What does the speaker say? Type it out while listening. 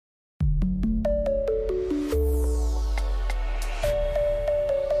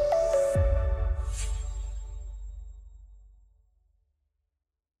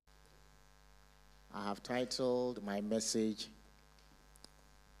entitled my message,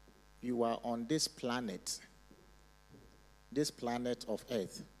 "You are on this planet of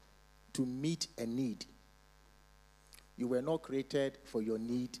Earth, to meet a need. You were not created for your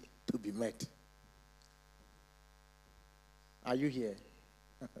need to be met." Are you here?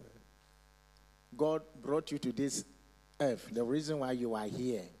 God brought you to this earth. The reason why you are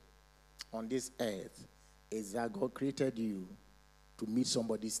here on this earth is that God created you to meet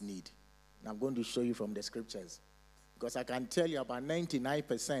somebody's need. And I'm going to show you from the scriptures. Because I can tell you about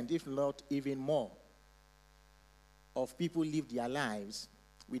 99%, if not even more, of people live their lives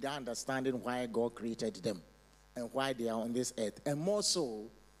without understanding why God created them and why they are on this earth. And more so,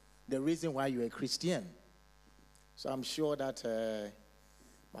 the reason why you're a Christian. So I'm sure that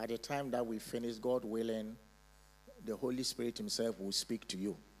by the time that we finish, God willing, the Holy Spirit himself will speak to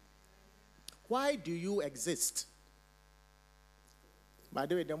you. Why do you exist? By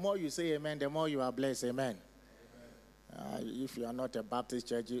the way, the more you say amen, the more you are blessed. Amen. If you are not a Baptist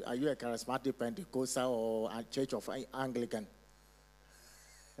church, are you a charismatic Pentecostal or a church of Anglican?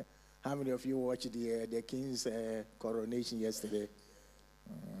 How many of you watched the king's coronation yesterday?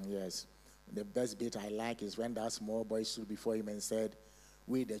 Yes. The best bit I like is when that small boy stood before him and said,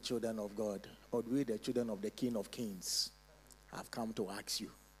 "We the children of God, or we the children of the King of Kings, have come to ask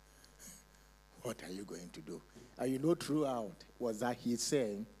you, what are you going to do?" And you know, throughout was that he's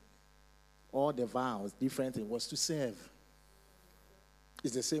saying all the vows, different thing was to serve.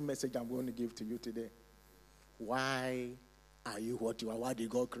 It's the same message I'm going to give to you today. Why are you what you are? Why did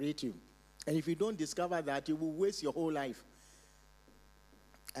God create you? And if you don't discover that, you will waste your whole life.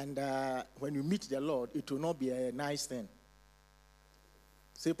 And when you meet the Lord, it will not be a nice thing.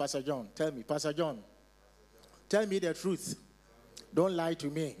 Say, Pastor John, tell me, Pastor John, tell me the truth. Don't lie to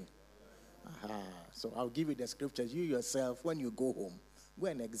me. So I'll give you the scriptures. You yourself, when you go home, go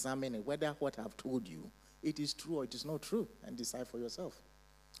and examine it, whether what I've told you, it is true or it is not true, and decide for yourself.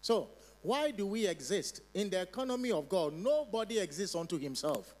 So, why do we exist? In the economy of God, nobody exists unto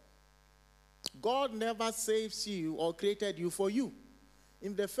himself. God never saves you or created you for you.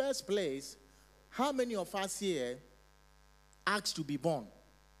 In the first place, how many of us here asked to be born?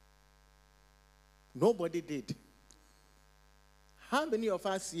 Nobody did. How many of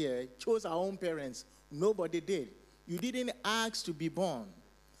us here chose our own parents? Nobody did. You didn't ask to be born.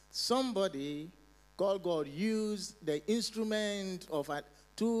 Somebody, called God, used the instrument of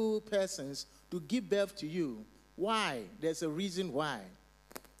two persons to give birth to you. Why? There's a reason why.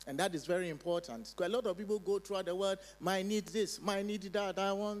 And that is very important. A lot of people go throughout the world, "My need this, my need that,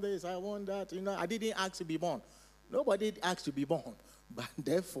 I want this, I want that." You know, I didn't ask to be born. Nobody asked to be born. But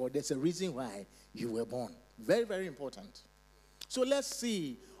therefore, there's a reason why you were born. Very, very important. So let's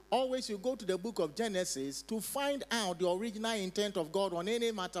see. Always you go to the book of Genesis to find out the original intent of God on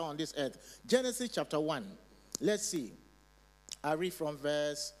any matter on this earth. Genesis chapter 1. Let's see. I read from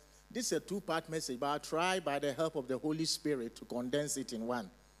verse. This is a two-part message, but I'll try by the help of the Holy Spirit to condense it in one.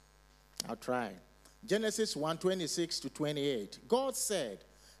 I'll try. Genesis 1:26 to 28. God said,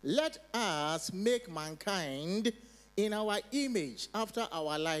 "Let us make mankind in our image, after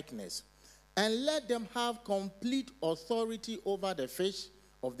our likeness, and let them have complete authority over the fish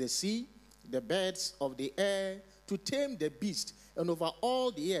of the sea, the birds of the air, to tame the beast, and over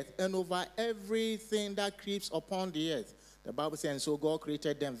all the earth, and over everything that creeps upon the earth." The Bible says, and so God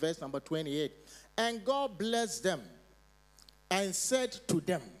created them. Verse number 28. "And God blessed them, and said to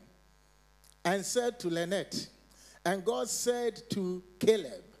them," and said to Lynette, and God said to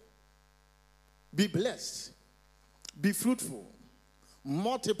Caleb, "Be blessed, be fruitful,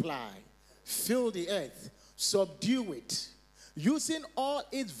 multiply, fill the earth, subdue it, using all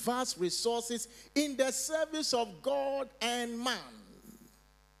its vast resources in the service of God and man."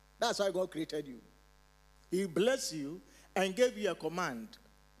 That's why God created you. He blessed you and gave you a command.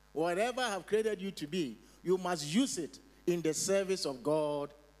 Whatever I have created you to be, you must use it in the service of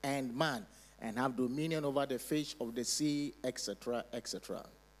God and man, and have dominion over the fish of the sea, etc., etc.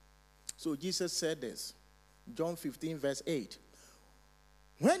 So Jesus said this, John 15, verse 8.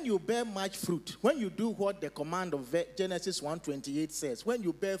 "When you bear much fruit," when you do what the command of Genesis 1:28 says, when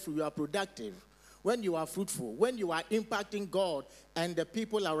you bear fruit, you are productive. When you are fruitful, when you are impacting God and the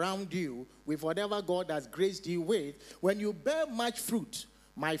people around you with whatever God has graced you with, when you bear much fruit,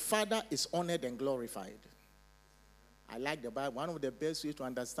 my Father is honored and glorified. I like the Bible. One of the best ways to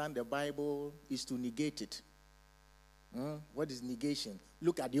understand the Bible is to negate it. What is negation?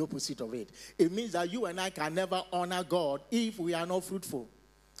 Look at the opposite of it. It means that you and I can never honor God if we are not fruitful.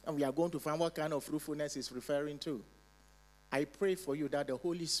 And we are going to find what kind of fruitfulness is referring to. I pray for you that the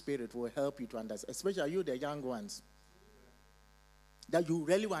Holy Spirit will help you to understand, especially you, the young ones, that you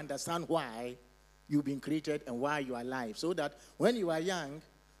really will understand why you've been created and why you are alive. So that when you are young,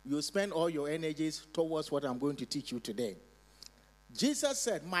 you spend all your energies towards what I'm going to teach you today. Jesus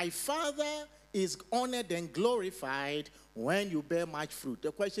said, my Father is honored and glorified when you bear much fruit.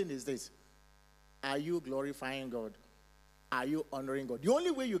 The question is this: are you glorifying God? Are you honoring God? The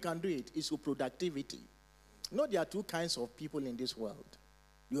only way you can do it is through productivity. You know, there are two kinds of people in this world.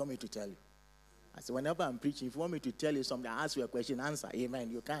 You want me to tell you? I said, whenever I'm preaching, if you want me to tell you something, I ask you a question, answer. Amen.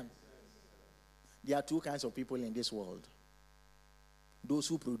 You can. There are two kinds of people in this world: those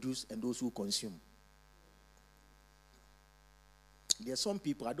who produce and those who consume. There are some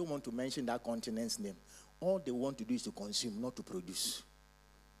people, I don't want to mention that continent's name. All they want to do is to consume, not to produce.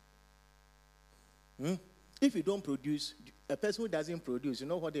 If you don't produce, a person who doesn't produce, you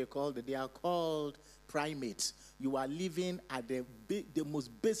know what they call? They are called primates. You are living at the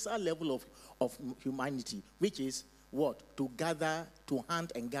most basal level of humanity, which is what? To gather, to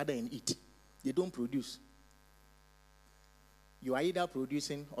hunt and gather and eat. They don't produce. You are either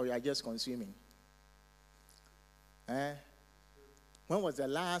producing or you are just consuming. When was the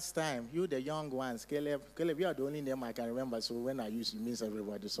last time, you the young ones, Caleb, you are the only name I can remember, so when I use it means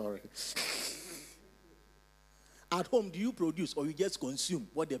everybody, sorry. At home, do you produce or you just consume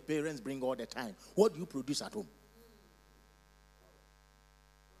what the parents bring all the time? What do you produce at home?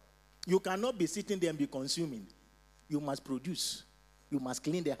 You cannot be sitting there and be consuming. You must produce. You must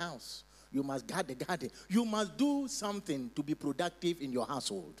clean the house. You must guard the garden. You must do something to be productive in your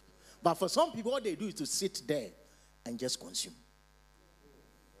household. But for some people, what they do is to sit there and just consume.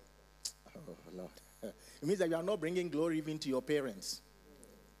 Oh, Lord. It means that you are not bringing glory even to your parents.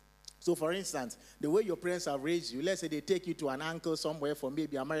 So, for instance, the way your parents have raised you, let's say they take you to an uncle somewhere for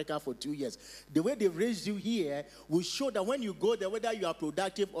maybe America for 2 years. The way they've raised you here will show that when you go there, whether you are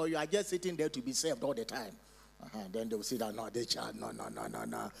productive or you are just sitting there to be served all the time. Then they will say that, no, this child,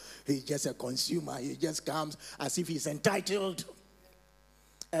 no. He's just a consumer. He just comes as if he's entitled.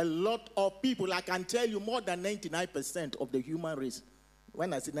 A lot of people, I can tell you more than 99% of the human race.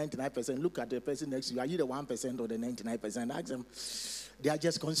 When I say 99%, look at the person next to you. Are you the 1% or the 99%? Ask them. They are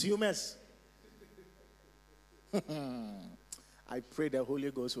just consumers. I pray the Holy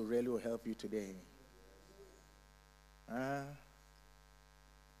Ghost will really help you today.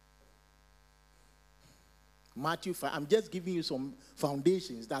 Matthew 5. I'm just giving you some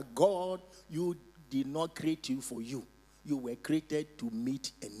foundations that God, you did not create you for you. You were created to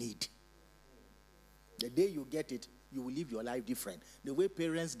meet a need. The day you get it, you will live your life different. The way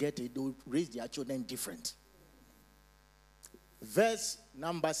parents get it, they will raise their children different. Verse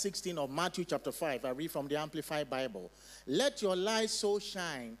number 16 of Matthew chapter 5. I read from the Amplified Bible. Let your light so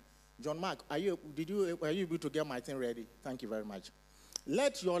shine. John Mark, are you able to get my thing ready? Thank you very much.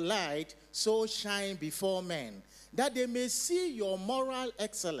 Let your light so shine before men that they may see your moral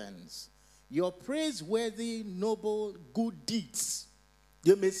excellence, your praiseworthy, noble, good deeds.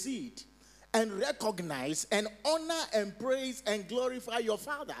 They may see it and recognize and honor and praise and glorify your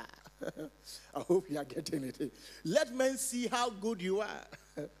Father. I hope you are getting it. Let men see how good you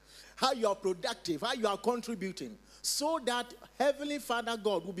are, how you are productive, how you are contributing, so that Heavenly Father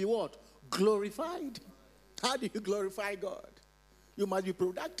God will be what? Glorified. How do you glorify God? You must be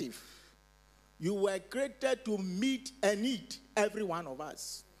productive. You were created to meet a need, every one of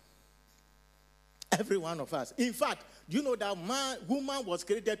us. Every one of us. In fact, do you know that woman was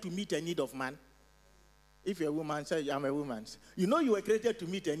created to meet a need of man? If you're a woman, say, I'm a woman. You know you were created to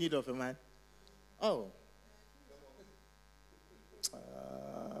meet a need of a man. Oh.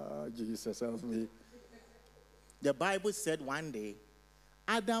 Jesus help me. The Bible said one day,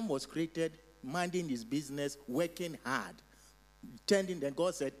 Adam was created, minding his business, working hard. Then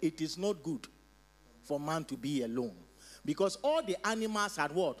God said, it is not good for man to be alone. Because all the animals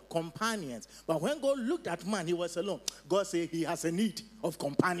had what? Companions. But when God looked at man, he was alone. God said he has a need of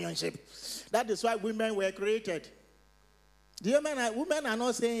companionship. That is why women were created. Women are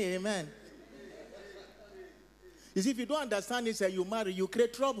not saying amen. You see, if you don't understand this and you marry, you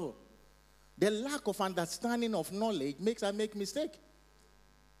create trouble. The lack of understanding of knowledge makes us make mistake.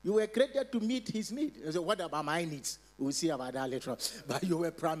 You were created to meet his need. You say, what about my needs? We'll see about that later on. But you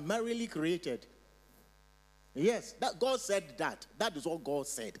were primarily created. Yes, that God said that. That is what God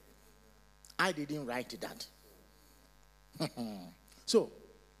said. I didn't write that. So,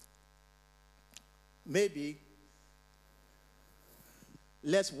 maybe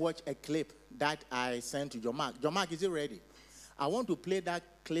let's watch a clip that I sent to John Mark. John Mark, is it ready? I want to play that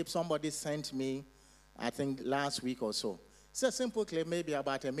clip somebody sent me, I think, last week or so. It's a simple clip, maybe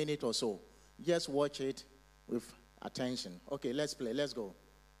about a minute or so. Just watch it with attention. Okay, let's play. Let's go.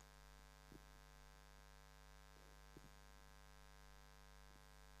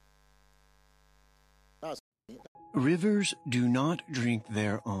 Rivers do not drink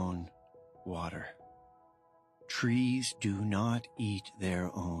their own water. Trees do not eat their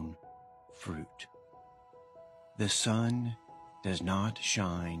own fruit. The sun does not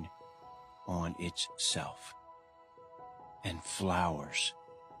shine on itself, and flowers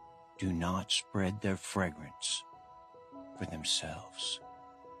do not spread their fragrance for themselves.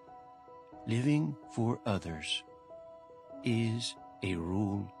 Living for others is a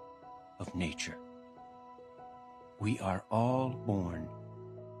rule of nature. We are all born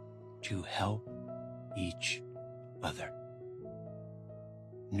to help each other.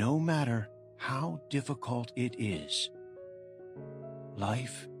 No matter how difficult it is,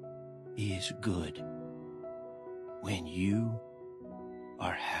 life is good when you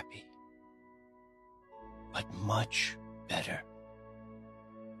are happy, but much better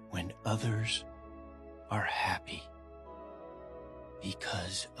when others are happy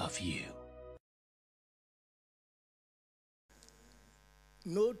because of you.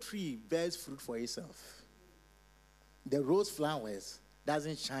 No tree bears fruit for itself. The rose flowers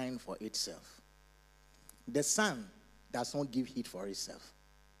doesn't shine for itself. The sun does not give heat for itself.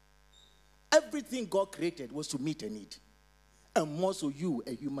 Everything God created was to meet a need. And more so you,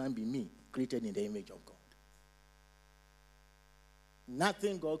 a human being, me, created in the image of God.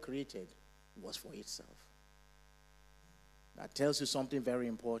 Nothing God created was for itself. That tells you something very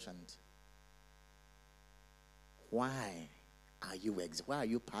important. Why are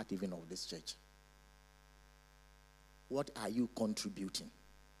you part even of this church? What are you contributing?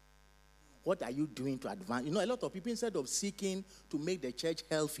 What are you doing to advance? You know, a lot of people, instead of seeking to make the church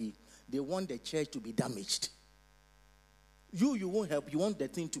healthy, they want the church to be damaged. You won't help. You want the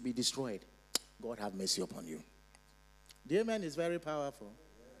thing to be destroyed. God have mercy upon you. The amen is very powerful.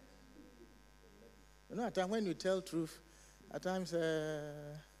 You know, at times when you tell truth, at times,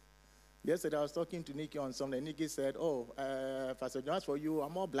 yesterday I was talking to Nikki on something. Nikki said, Pastor John, for you,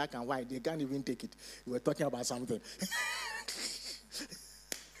 I'm all black and white. They can't even take it. We were talking about something.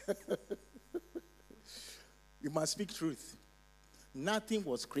 You must speak truth. Nothing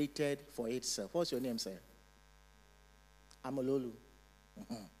was created for itself. What's your name, sir? Amalolu.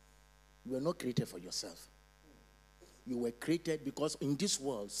 You were not created for yourself. You were created because in this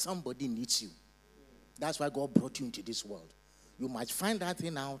world, somebody needs you. That's why God brought you into this world. You must find that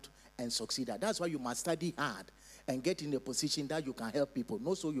thing out and succeed at. That's why you must study hard and get in a position that you can help people.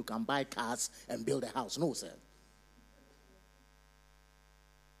 Not so you can buy cars and build a house. No, sir.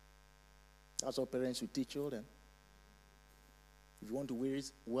 That's what parents should teach children. If you want to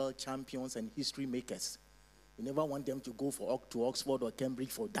raise world champions and history makers, you never want them to go to Oxford or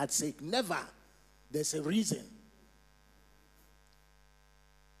Cambridge for that sake. Never. There's a reason.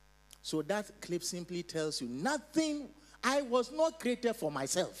 So that clip simply tells you nothing. I was not created for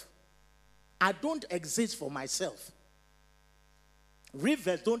myself. I don't exist for myself.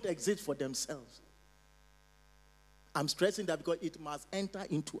 Rivers don't exist for themselves. I'm stressing that because it must enter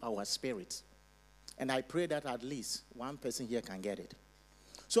into our spirit. And I pray that at least one person here can get it.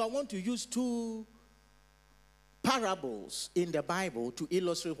 So I want to use two parables in the Bible to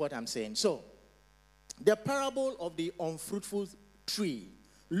illustrate what I'm saying. So, the parable of the unfruitful tree.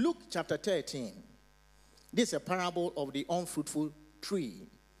 Luke chapter 13. This is a parable of the unfruitful tree.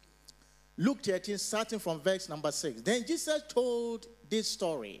 Luke 13, starting from verse number 6. Then Jesus told this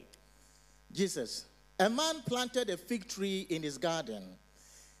story. Jesus, a man planted a fig tree in his garden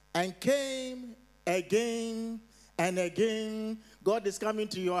and came again and again. God is coming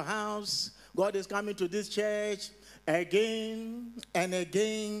to your house. God is coming to this church again and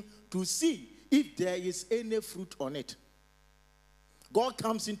again to see if there is any fruit on it. God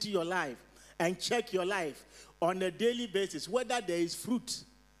comes into your life and check your life on a daily basis, whether there is fruit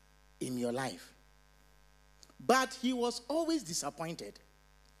in your life. But he was always disappointed.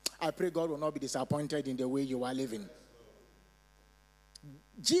 I pray God will not be disappointed in the way you are living.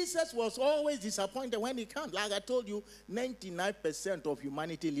 Jesus was always disappointed when he comes. Like I told you, 99% of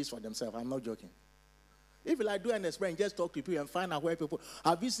humanity lives for themselves. I'm not joking. If I do an experiment, just talk to people and find out where people,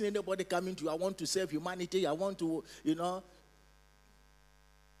 have you seen anybody coming to you? I want to save humanity. I want to,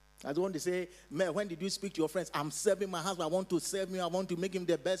 I don't want to say, man, when did you speak to your friends? I'm serving my husband. I want to serve him. I want to make him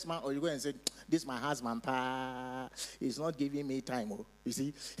the best man. Or you go and say, this is my husband, pa. He's not giving me time. Oh. You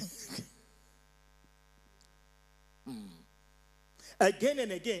see? Again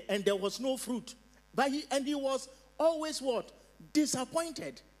and again. And there was no fruit. But he was always what?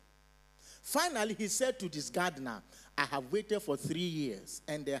 Disappointed. Finally, he said to this gardener, I have waited for 3 years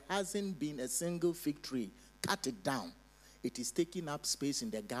and there hasn't been a single fig tree. Cut it down. It is taking up space in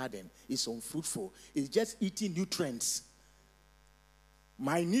the garden. It's unfruitful. It's just eating nutrients.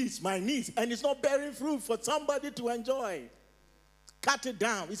 My niece, and it's not bearing fruit for somebody to enjoy. Cut it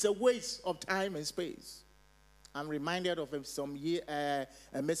down. It's a waste of time and space. I'm reminded of a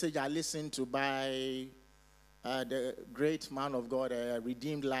message I listened to by the great man of God,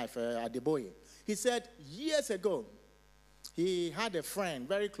 Redeemed Life, Adeboye. He said years ago, he had a friend,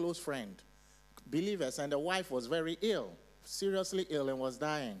 very close friend, believers, and the wife was very ill, seriously ill, and was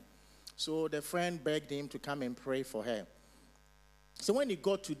dying. So the friend begged him to come and pray for her. So when he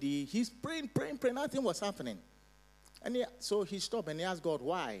got to he's praying, nothing was happening. And so he stopped and he asked God,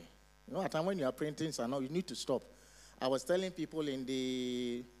 why? You know, at time when you are praying things, I know you need to stop. I was telling people in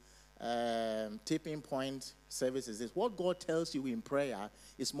the tipping point services, this what God tells you in prayer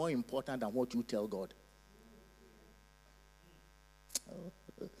is more important than what you tell God.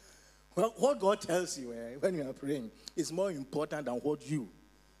 Well, what God tells you when you are praying is more important than what you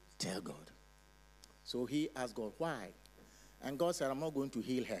tell God. So he asked God, why? And God said, I'm not going to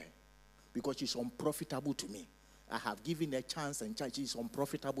heal her because she's unprofitable to me. I have given her a chance and she's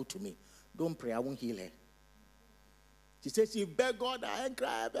unprofitable to me. Don't pray, I won't heal her. She said, she begged God and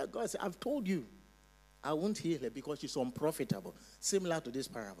cried. God said, I've told you, I won't heal her because she's unprofitable. Similar to this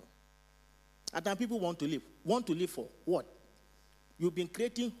parable. At times people want to live. Want to live for what? You've been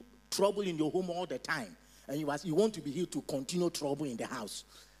creating trouble in your home all the time. And you want to be here to continue trouble in the house.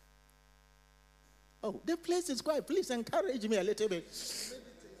 Oh, the place is quiet. Please encourage me a little bit.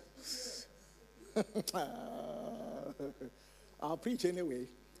 I'll preach anyway.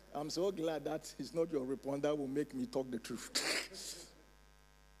 I'm so glad that it's not your report that will make me talk the truth.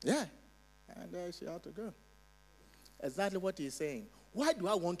 Yeah. And she had to go. Exactly what he's saying. Why do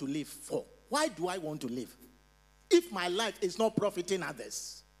I want to live for? Why do I want to live? If my life is not profiting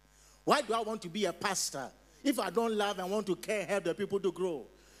others, why do I want to be a pastor? If I don't love and want to care, help the people to grow.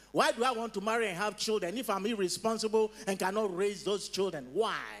 Why do I want to marry and have children if I'm irresponsible and cannot raise those children?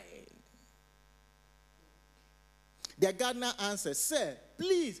 Why? The gardener answered, sir,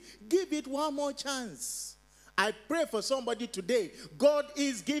 please give it one more chance. I pray for somebody today. God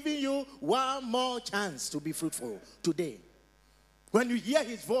is giving you one more chance to be fruitful today. When you hear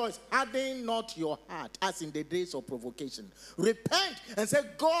his voice, harden not your heart as in the days of provocation. Repent and say,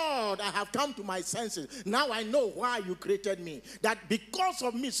 God, I have come to my senses. Now I know why you created me. That because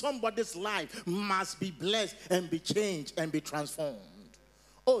of me, somebody's life must be blessed and be changed and be transformed.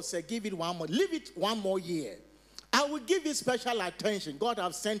 Oh, say, give it one more. Leave it one more year. I will give you special attention. God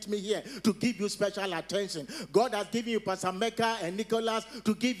has sent me here to give you special attention. God has given you Pastor Mecca and Nicholas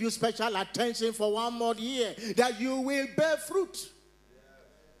to give you special attention for one more year. That you will bear fruit.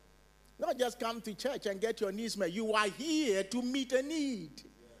 Not just come to church and get your needs met. You are here to meet a need.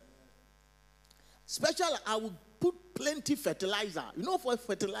 Special, I will put plenty fertilizer. You know what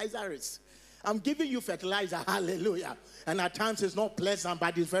fertilizer is? I'm giving you fertilizer, hallelujah. And at times it's not pleasant,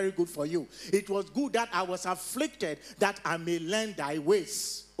 but it's very good for you. It was good that I was afflicted, that I may learn thy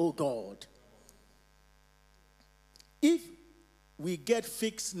ways, O God. If we get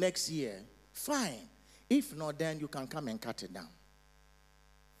fixed next year, fine. If not, then you can come and cut it down.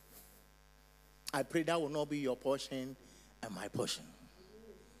 I pray that will not be your portion and my portion.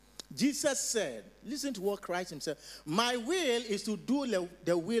 Jesus said, listen to what Christ himself, my will is to do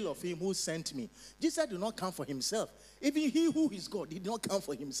the will of him who sent me. Jesus did not come for himself. Even he who is God did not come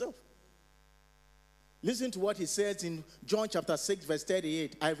for himself. Listen to what he says in John chapter 6 verse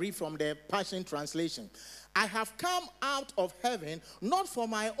 38. I read from the Passion Translation. I have come out of heaven not for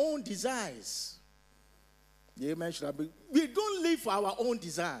my own desires. Amen. We don't live for our own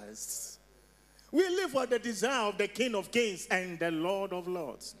desires. We live for the desire of the King of Kings and the Lord of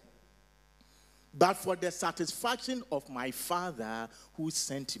Lords. But for the satisfaction of my Father who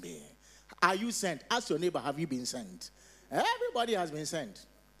sent me. Are you sent? Ask your neighbor, have you been sent? Everybody has been sent.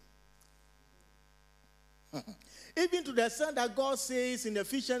 Even to the extent that God says in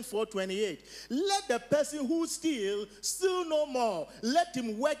Ephesians 4:28, let the person who steal no more. Let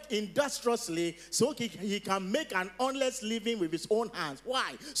him work industriously so he can make an honest living with his own hands.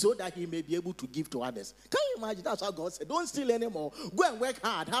 Why? So that he may be able to give to others. Can you imagine? That's how God said, don't steal anymore. Go and work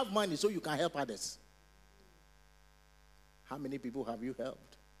hard. Have money so you can help others. How many people have you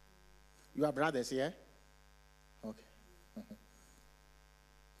helped? You are brothers here? Okay.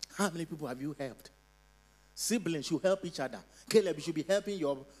 How many people have you helped? Siblings should help each other. Caleb, you should be helping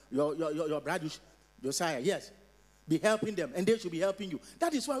your brother Josiah. Yes. Be helping them. And they should be helping you.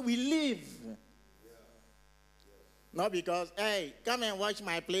 That is why we live. Yeah. Not because, hey, come and wash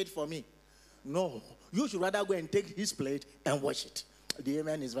my plate for me. No. You should rather go and take his plate and wash it. The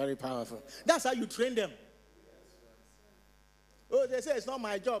amen is very powerful. That's how you train them. Oh, they say it's not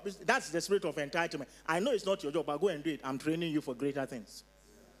my job. That's the spirit of entitlement. I know it's not your job, but go and do it. I'm training you for greater things.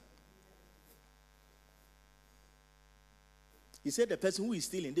 He said the person who is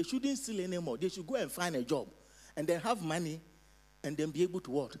stealing, they shouldn't steal anymore. They should go and find a job and then have money and then be able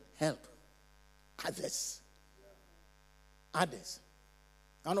to what? Help others. Others.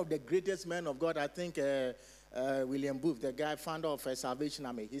 One of the greatest men of God, I think, William Booth, the guy founder of Salvation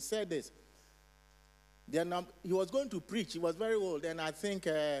Army, he said this. Then he was going to preach. He was very old, and I think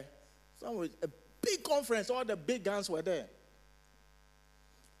a big conference, all the big guns were there.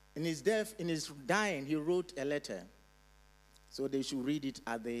 In his dying, he wrote a letter. So they should read it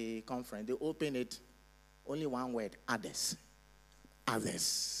at the conference. They open it, only one word, others.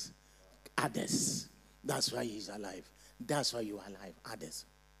 Others. Others. That's why he's alive. That's why you are alive. Others.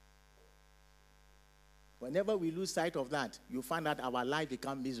 Whenever we lose sight of that, you find that our life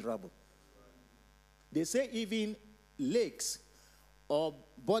becomes miserable. They say even lakes or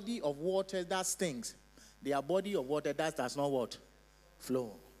body of water that stinks, they are body of water that does not what?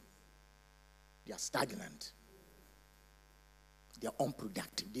 Flow. They are stagnant. They are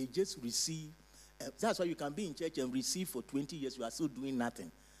unproductive. They just receive. That's why you can be in church and receive for 20 years. You are still doing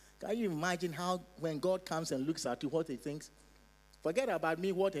nothing. Can you imagine how when God comes and looks at you, what he thinks? Forget about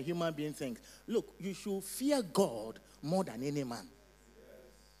me, what a human being thinks. Look, you should fear God more than any man.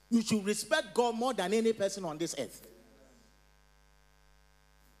 You should respect God more than any person on this earth.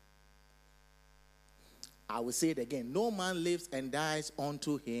 I will say it again. No man lives and dies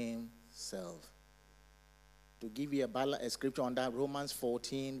unto himself. To give you a scripture on that, Romans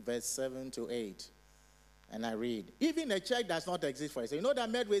 14, verse 7 to 8. And I read, even a church does not exist for itself. You know that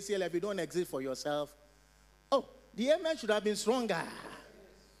Medway CLF, you don't exist for yourself. Oh, the amen should have been stronger.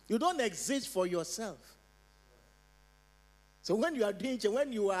 You don't exist for yourself. So when you are doing church,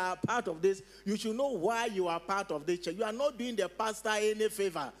 when you are part of this, you should know why you are part of this church. You are not doing the pastor any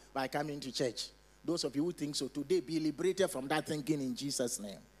favor by coming to church. Those of you who think so, today be liberated from that thinking in Jesus'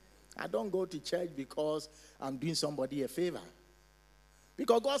 name. I don't go to church because I'm doing somebody a favor.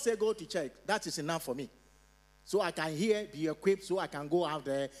 Because God said go to church. That is enough for me. So I can hear, be equipped, so I can go out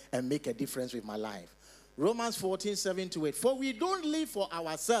there and make a difference with my life. Romans 14, 7 to 8. For we don't live for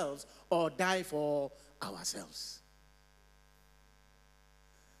ourselves or die for ourselves.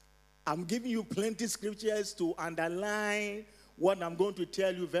 I'm giving you plenty of scriptures to underline what I'm going to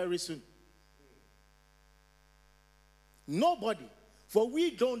tell you very soon. Nobody. For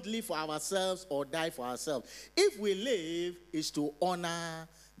we don't live for ourselves or die for ourselves. If we live, is to honor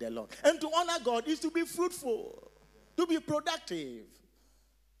the Lord. And to honor God is to be fruitful, to be productive.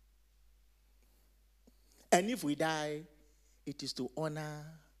 And if we die, it is to honor.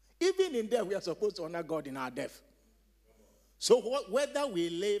 Even in death, we are supposed to honor God in our death. So whether we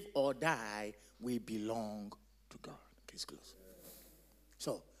live or die, we belong to God. Case closed.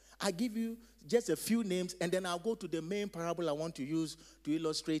 So I give you just a few names, and then I'll go to the main parable I want to use to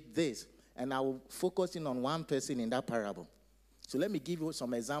illustrate this. And I will focus in on one person in that parable. So let me give you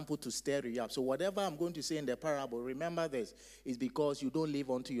some example to stir you up. So whatever I'm going to say in the parable, remember this, is because you don't live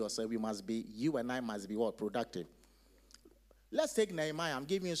unto yourself. You and I must be what? Productive. Let's take Nehemiah. I'm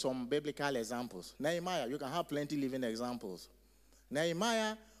giving you some biblical examples. Nehemiah, you can have plenty living examples.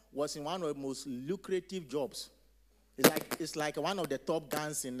 Nehemiah was in one of the most lucrative jobs. It's like one of the top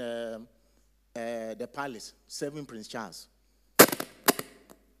guns in the palace, serving Prince Charles.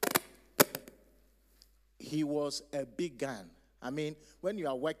 He was a big gun. I mean, when you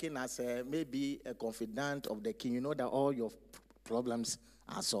are working as maybe a confidant of the king, you know that all your problems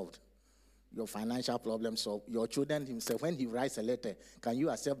are solved. Your financial problems solved. Your children himself, when he writes a letter, can you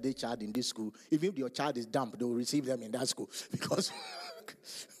accept this child in this school? Even if your child is dumb, they will receive them in that school because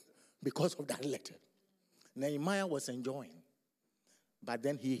of that letter. Nehemiah was enjoying. But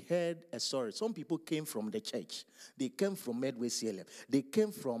then he heard a story. Some people came from the church. They came from Medway CLF. They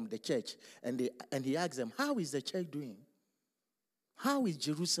came from the church. And he asked them, how is the church doing? How is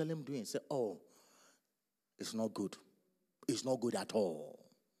Jerusalem doing? He said, oh, it's not good. It's not good at all.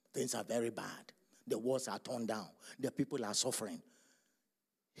 Things are very bad. The walls are torn down. The people are suffering.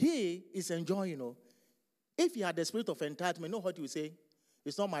 He is enjoying, If he had the spirit of entitlement, you know what he would say?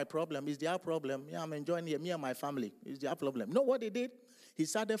 It's not my problem. It's their problem. Yeah, I'm enjoying here. Me and my family. It's their problem. You know what he did? He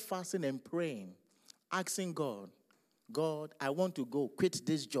started fasting and praying, asking God, God, I want to go quit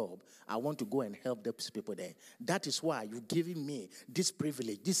this job. I want to go and help those people there. That is why you're giving me this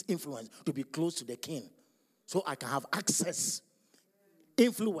privilege, this influence to be close to the king. So I can have access,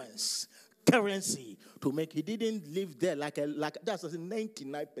 influence, currency to make. He didn't live there like that's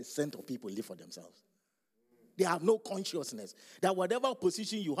 99% of people live for themselves. They have no consciousness that whatever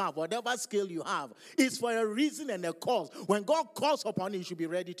position you have, whatever skill you have, is for a reason and a cause. When God calls upon you, you should be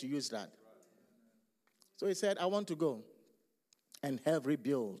ready to use that. So he said, I want to go and help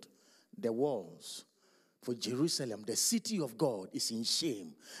rebuild the walls For Jerusalem, the city of God, is in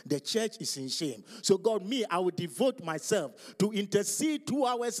shame. The church is in shame. So God, I will devote myself to intercede 2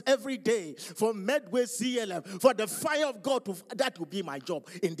 hours every day for Medway CLM, for the fire of God. That will be my job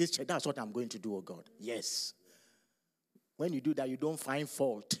in this church. That's what I'm going to do, oh God. Yes. When you do that, you don't find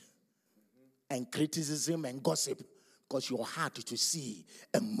fault and criticism and gossip, because your heart is to see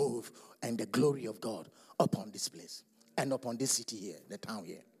and move and the glory of God upon this place and upon this city here, the town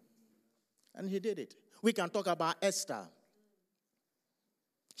here. And he did it. We can talk about Esther.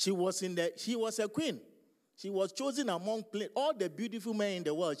 She was a queen. She was chosen among all the beautiful men in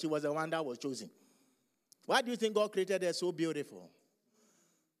the world. She was the one that was chosen. Why do you think God created her so beautiful?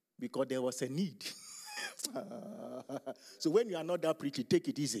 Because there was a need. So when you are not that pretty, take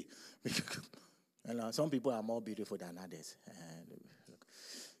it easy. And some people are more beautiful than others.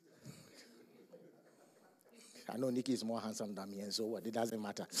 I know Nikki is more handsome than me, and so what? It doesn't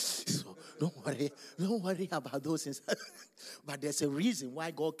matter. So don't worry about those things. But there's a reason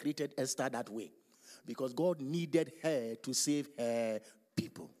why God created Esther that way. Because God needed her to save her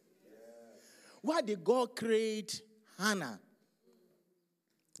people. Why did God create Hannah,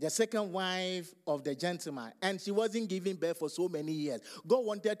 the second wife of the gentleman, and she wasn't giving birth for so many years? God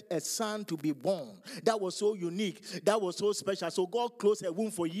wanted a son to be born that was so unique, that was so special. So God closed her womb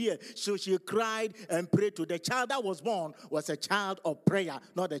for years. So she cried and prayed to the child that was born was a child of prayer,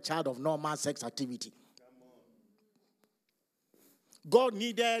 not a child of normal sex activity. God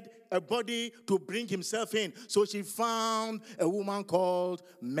needed a body to bring himself in. So she found a woman called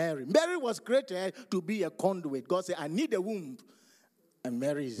Mary. Mary was created to be a conduit. God said, I need a womb. And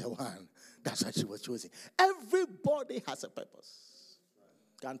Mary is the one. That's why she was chosen. Everybody has a purpose.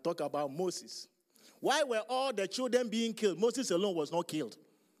 Can talk about Moses. Why were all the children being killed? Moses alone was not killed.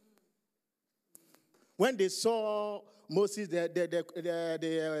 When they saw Moses,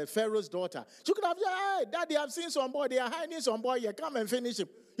 the Pharaoh's daughter, she could have said, hey, Daddy, I've seen some boy. They are hiding some boy here. Come and finish him.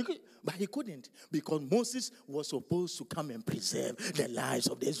 But he couldn't, because Moses was supposed to come and preserve the lives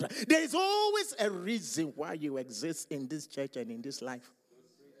of the Israelites. There is always a reason why you exist in this church and in this life.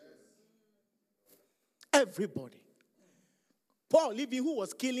 Everybody. Paul, even who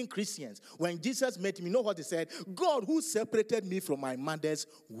was killing Christians, when Jesus met him, you know what he said? God, who separated me from my mother's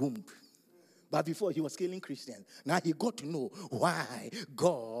womb. But before, he was killing Christians. Now he got to know why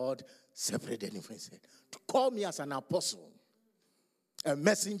God separated him from him. To call me as an apostle, a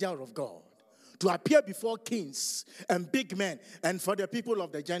messenger of God, to appear before kings and big men and for the people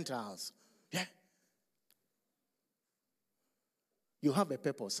of the Gentiles. Yeah. You have a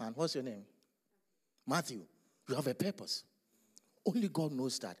purpose, son. What's your name? Matthew. You have a purpose. Only God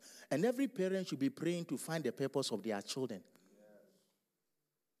knows that. And every parent should be praying to find the purpose of their children.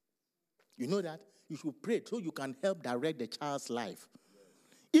 You know that? You should pray so you can help direct the child's life.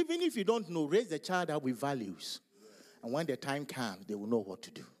 Even if you don't know, raise the child up with values. And when the time comes, they will know what to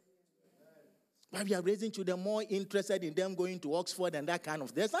do. But we are raising children more interested in them going to Oxford and that kind of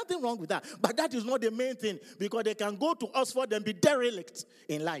thing. There's nothing wrong with that. But that is not the main thing, because they can go to Oxford and be derelict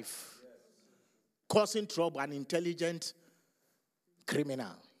in life, causing trouble, an intelligent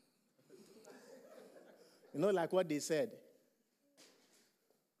criminal. You know, like what they said.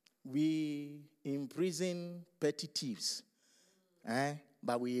 We imprison petty thieves,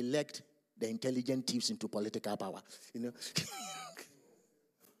 but we elect the intelligent thieves into political power. You know,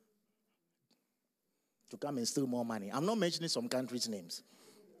 to come and steal more money. I'm not mentioning some countries' names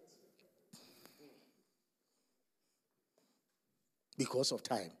because of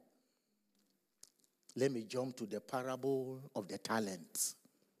time. Let me jump to the parable of the talents,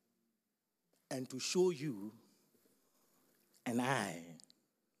 and to show you and I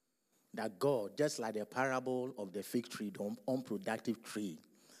that God, just like the parable of the fig tree, the unproductive tree,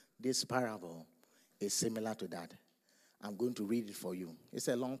 this parable is similar to that. I'm going to read it for you. It's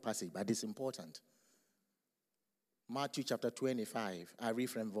a long passage, but it's important. Matthew chapter 25. I read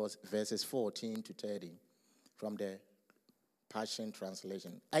from verses 14 to 30 from the Passion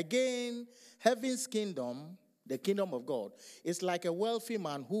Translation. Again, heaven's kingdom, the kingdom of God, is like a wealthy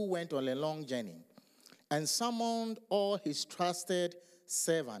man who went on a long journey and summoned all his trusted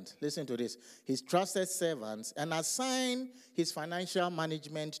servants. Listen to this. His trusted servants, and assigned his financial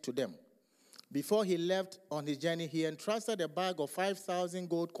management to them. Before he left on his journey, he entrusted a bag of 5,000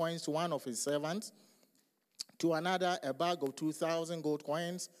 gold coins to one of his servants, to another a bag of 2,000 gold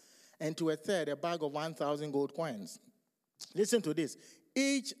coins, and to a third a bag of 1,000 gold coins. Listen to this.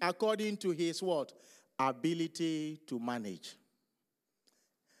 Each according to his what? Ability to manage.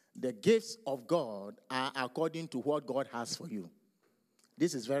 The gifts of God are according to what God has for you.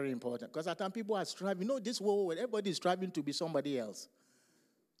 This is very important, because at times people are striving. You know, this world, everybody is striving to be somebody else.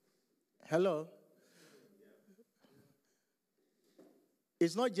 Hello?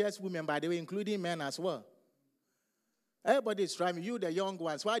 It's not just women, by the way, including men as well. Everybody is trying. You, the young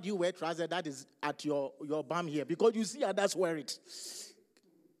ones, why do you wear trousers that is at your bum here? Because you see others wear it.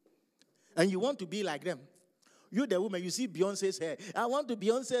 And you want to be like them. You, the woman, you see Beyonce's hair. I want to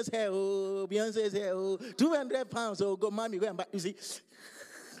Beyonce's hair. Oh, Beyonce's hair. Oh, 200 pounds. Oh, go, mommy, go and buy. You see.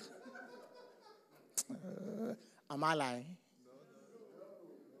 Am I lying?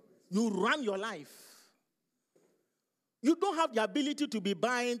 You run your life. You don't have the ability to be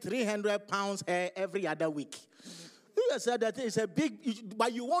buying 300 pounds hair every other week. You said that it's a big,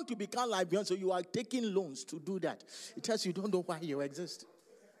 but you want to become like Beyonce, so you are taking loans to do that. It tells you don't know why you exist.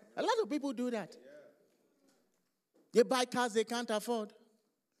 A lot of people do that. They buy cars they can't afford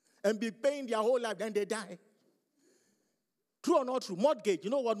and be paying their whole life, then they die. True or not true? Mortgage.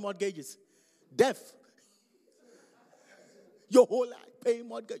 You know what mortgage is? Death. Your whole life. Pay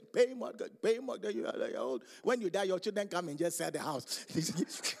mortgage, pay mortgage, pay mortgage. When you die, your children come and just sell the house.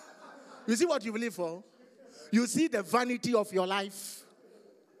 You see what you live for? You see the vanity of your life?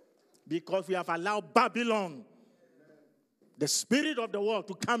 Because we have allowed Babylon, the spirit of the world,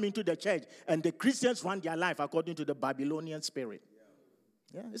 to come into the church. And the Christians run their life according to the Babylonian spirit.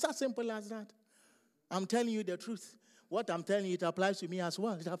 Yeah, it's as simple as that. I'm telling you the truth. What I'm telling you, it applies to me as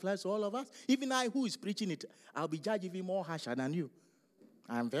well. It applies to all of us. Even I who is preaching it, I'll be judged even more harsher than you.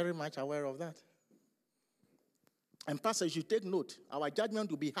 I'm very much aware of that. And pastors, you take note. Our judgment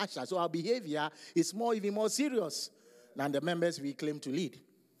will be harsher, so our behavior is even more serious than the members we claim to lead.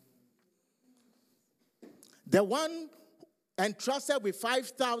 The one entrusted with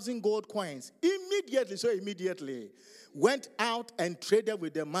 5,000 gold coins immediately went out and traded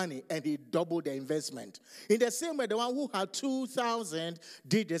with the money, and he doubled the investment. In the same way, the one who had 2,000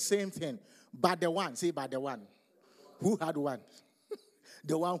 did the same thing. But the one who had one,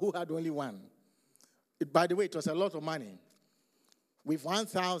 the one who had only one. By the way, it was a lot of money. With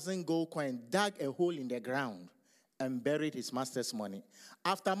 1,000 gold coins, dug a hole in the ground and buried his master's money.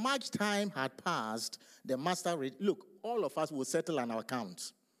 After much time had passed, the master look, all of us will settle on our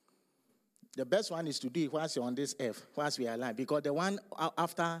accounts. The best one is to do it whilst you're on this earth, whilst we are alive. Because the one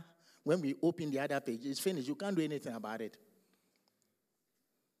after, when we open the other page, it's finished. You can't do anything about it.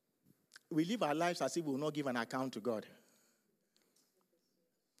 We live our lives as if we will not give an account to God.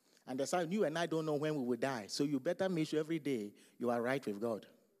 And that's why you and I don't know when we will die. So you better make sure every day you are right with God.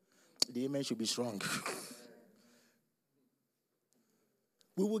 The amen should be strong.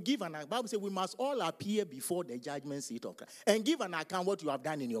 We will give an account. The Bible says we must all appear before the judgment seat of Christ. And give an account what you have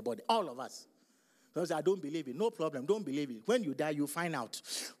done in your body. All of us. Because I don't believe it. No problem. Don't believe it. When you die, you find out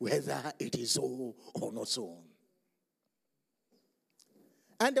whether it is so or not so.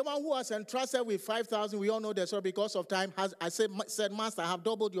 And the one who was entrusted with 5,000, we all know the story because of time, said, Master, I have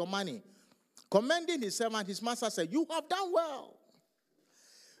doubled your money. Commending his servant, his master said, you have done well.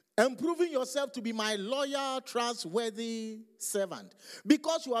 And proving yourself to be my loyal, trustworthy servant.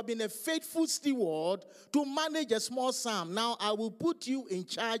 Because you have been a faithful steward to manage a small sum, now I will put you in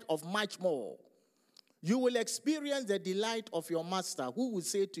charge of much more. You will experience the delight of your master, who will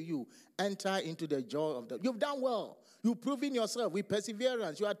say to you, enter into the joy of the... You've done well. You've proven yourself with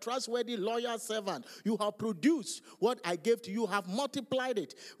perseverance. You are a trustworthy, loyal servant. You have produced what I gave to you, have multiplied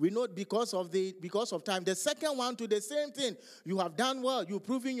it. We know because of time. The second one to the same thing. You have done well. You've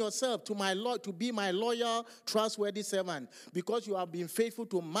proven yourself to be my loyal, trustworthy servant. Because you have been faithful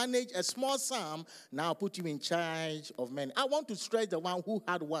to manage a small sum, now I'll put you in charge of many. I want to stress the one who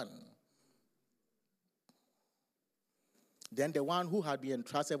had one. Then the one who had been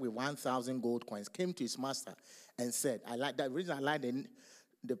entrusted with 1,000 gold coins came to his master and said, I like that. The reason I like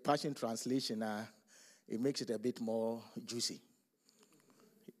the Passion Translation, it makes it a bit more juicy.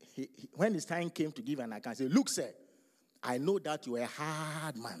 When his time came to give an account, he said, look, sir, I know that you are a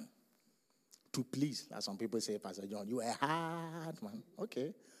hard man to please. As some people say, Pastor John, you are a hard man.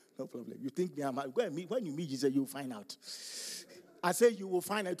 Okay, no problem. You think me, go and meet. When you meet Jesus, you'll find out. I say you will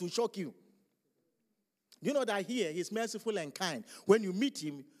find out. It will shock you. You know that here, he's merciful and kind. When you meet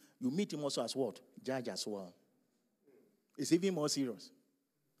him also as what? Judge as well. It's even more serious.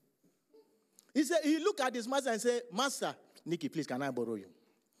 He looked at his master and said, Master, Nikki, please, can I borrow you?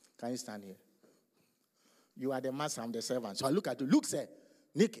 Can you stand here? You are the master, I'm the servant. So I look at you. Look, sir,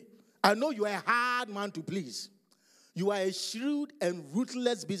 Nikki, I know you are a hard man to please. You are a shrewd and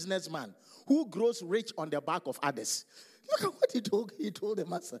ruthless businessman who grows rich on the back of others. Look at what he told the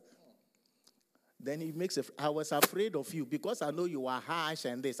master. Then he makes I was afraid of you because I know you are harsh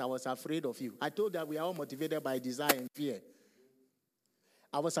and this. I was afraid of you. I told that we are all motivated by desire and fear.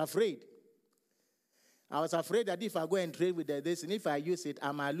 I was afraid. I was afraid that if I go and trade with this and if I use it,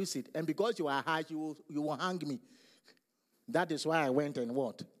 I might lose it. And because you are harsh, you will hang me. That is why I went and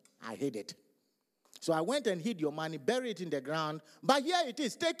what? I hid it. So I went and hid your money, buried it in the ground. But here it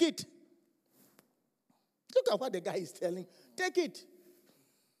is. Take it. Look at what the guy is telling. Take it.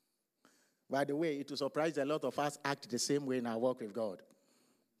 By the way, it will surprise a lot of us act the same way in our walk with God.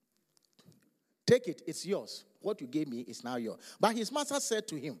 Take it. It's yours. What you gave me is now yours. But his master said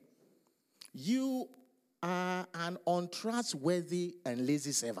to him, you are an untrustworthy and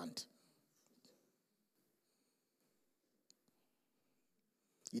lazy servant.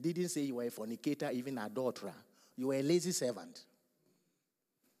 He didn't say you were a fornicator, even an adulterer. You were a lazy servant.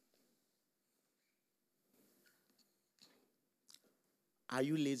 Are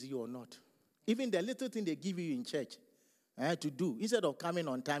you lazy or not? Even the little thing they give you in church to do, instead of coming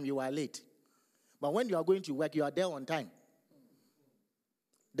on time, you are late. But when you are going to work, you are there on time.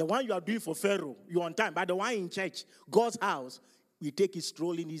 The one you are doing for Pharaoh, you're on time. But the one in church, God's house, we take it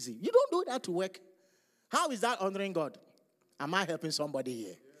strolling easy. You don't do that to work. How is that honoring God? Am I helping somebody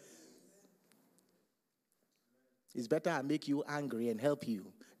here? It's better I make you angry and help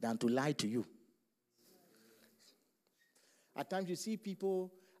you than to lie to you. At times you see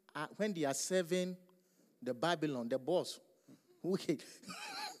people, when they are serving the Babylon, the boss,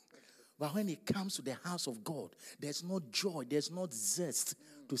 but when it comes to the house of God, there's no joy, there's no zest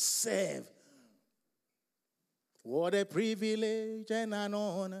to serve. What a privilege and an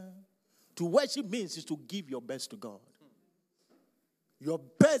honor. To worship means is to give your best to God. Your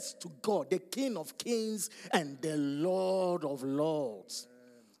best to God, the King of Kings and the Lord of Lords.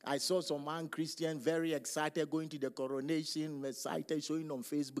 I saw some man Christian very excited going to the coronation, excited showing on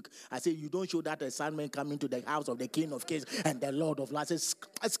Facebook. I said, you don't show that excitement coming to the house of the King of Kings and the Lord of Lords. I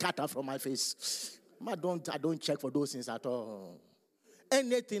said, scatter from my face. I don't check for those things at all.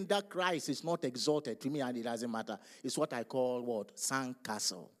 Anything that Christ is not exalted to me, and it doesn't matter. It's what I call what?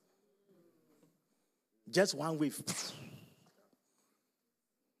 Sandcastle. Just one wave.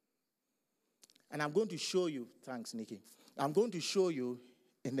 And I'm going to show you, thanks, Nikki. I'm going to show you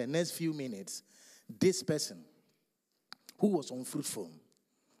in the next few minutes this person who was unfruitful.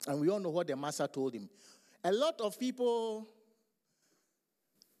 And we all know what the master told him. A lot of people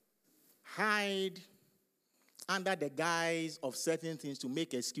hide under the guise of certain things to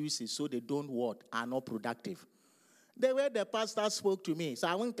make excuses so they don't what? Are not productive. The way the pastor spoke to me, so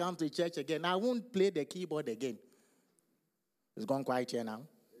I won't come to church again. I won't play the keyboard again. It's gone quiet here now.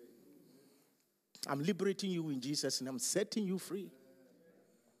 I'm liberating you in Jesus' name. I'm setting you free.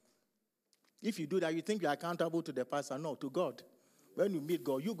 If you do that, you think you're accountable to the pastor. No, to God. When you meet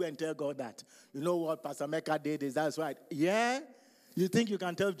God, you go and tell God that. You know what Pastor Mecca did is that's right. Yeah? You think you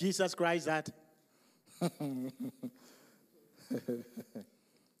can tell Jesus Christ that?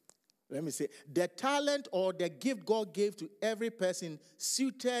 Let me say, the talent or the gift God gave to every person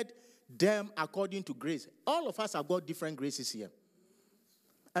suited them according to grace. All of us have got different graces here.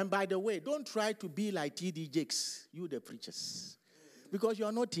 And by the way, don't try to be like T.D. Jakes, you the preachers. Because you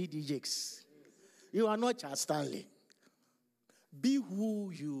are not T.D. Jakes. You are not Charles Stanley. Be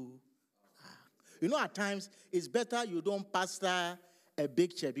who you are. You know, at times, it's better you don't pastor a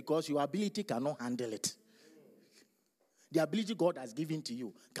big church because your ability cannot handle it. The ability God has given to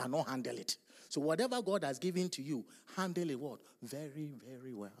you cannot handle it. So whatever God has given to you, handle it what? Very,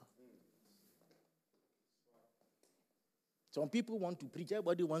 very well. Some people want to preach.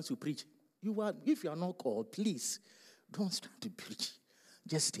 Everybody wants to preach. If you are not called, please don't start to preach.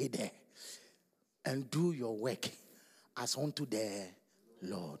 Just stay there and do your work as unto the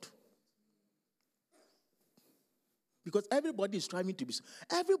Lord. Because everybody is striving to be.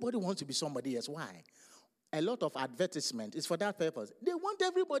 Everybody wants to be somebody else. Why? A lot of advertisement is for that purpose. They want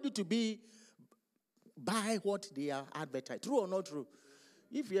everybody to buy what they are advertising. True or not true?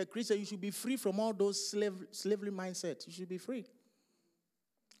 If you're a Christian, you should be free from all those slavery mindsets. You should be free.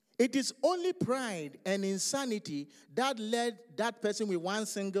 It is only pride and insanity that led that person with one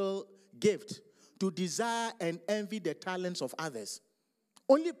single gift to desire and envy the talents of others.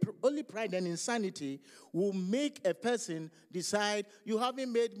 Only pride and insanity will make a person decide, you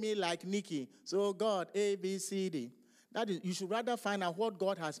haven't made me like Nikki, so God, A, B, C, D. That is, you should rather find out what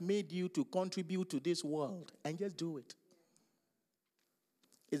God has made you to contribute to this world and just do it.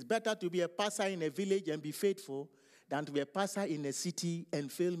 It's better to be a pastor in a village and be faithful than to be a pastor in a city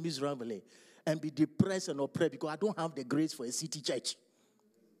and fail miserably and be depressed and oppressed because I don't have the grace for a city church.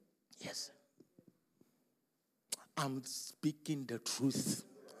 Yes. I'm speaking the truth.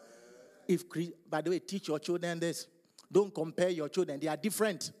 By the way, teach your children this. Don't compare your children. They are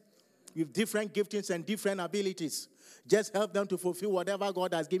different. with different giftings and different abilities. Just help them to fulfill whatever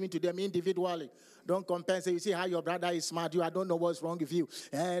God has given to them individually. Don't compare and say, you see how your brother is smart. I don't know what's wrong with you.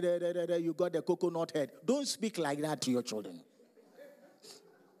 You got the coconut head. Don't speak like that to your children.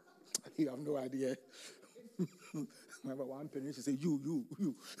 You have no idea. Remember one parent used to say,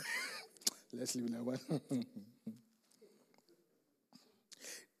 you. Let's leave that one.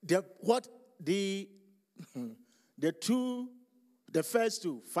 The first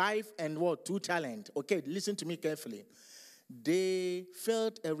two, 5 and 2 talent. Okay, listen to me carefully. They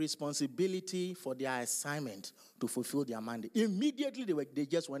felt a responsibility for their assignment to fulfill their mandate. Immediately they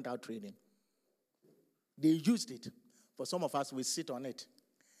just went out trading. They used it. For some of us, we sit on it.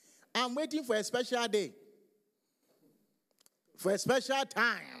 I'm waiting for a special day. For a special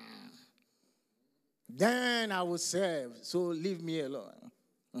time. Then I will serve. So leave me alone.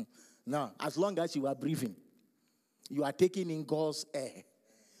 Now, as long as you are breathing, you are taking in God's air,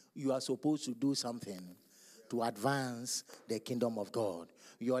 you are supposed to do something to advance the kingdom of God.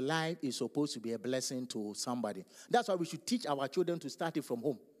 Your life is supposed to be a blessing to somebody. That's why we should teach our children to start it from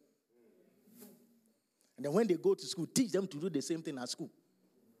home. And then when they go to school, teach them to do the same thing at school.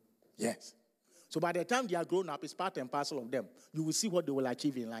 Yes. So by the time they are grown up, it's part and parcel of them. You will see what they will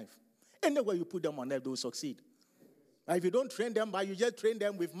achieve in life. Anywhere you put them on earth, they will succeed. But if you don't train them, but you just train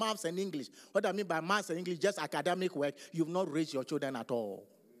them with maths and English. What I mean by maths and English, just academic work, you've not raised your children at all.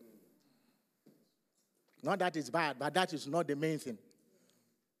 Not that it's bad, but that is not the main thing.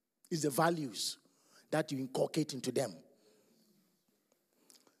 It's the values that you inculcate into them.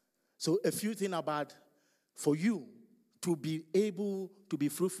 So a few things about, for you to be able to be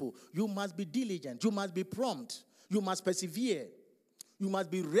fruitful, you must be diligent, you must be prompt, you must persevere, you must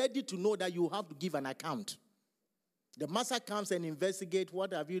be ready to know that you have to give an account. The master comes and investigates,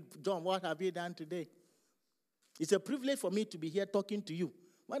 what have you done today? It's a privilege for me to be here talking to you.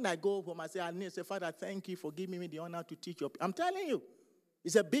 When I go home, I say, Father, thank you for giving me the honor to teach your people. I'm telling you,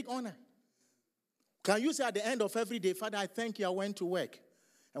 it's a big honor. Can you say at the end of every day, Father, I thank you, I went to work.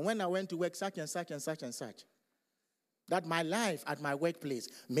 And when I went to work, such and such and such and such. That my life at my workplace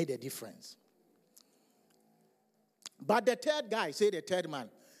made a difference. But the third guy, say the third man,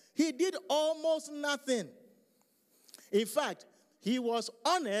 he did almost nothing. In fact, he was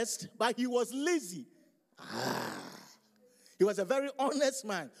honest, but he was lazy. He was a very honest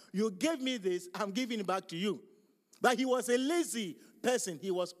man. You gave me this, I'm giving it back to you. But he was a lazy person.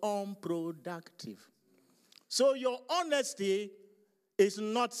 He was unproductive. So your honesty is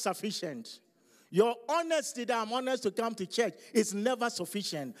not sufficient. Your honesty that I'm honest to come to church is never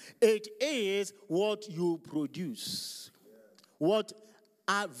sufficient. It is what you produce. What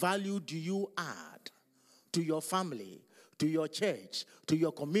value do you add to your family, to your church, to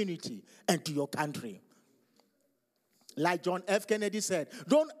your community, and to your country? Like John F. Kennedy said,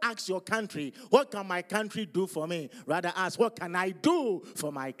 don't ask your country, what can my country do for me? Rather ask, what can I do for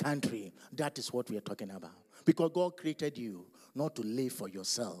my country? That is what we are talking about. Because God created you not to live for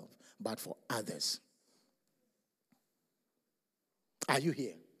yourself, but for others. Are you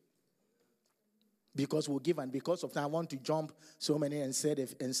here? Because we'll give, and because of that, I want to jump so many and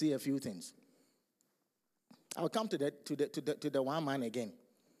see a few things. I'll come to the one man again.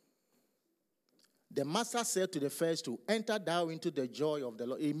 The master said to the first two, enter thou into the joy of the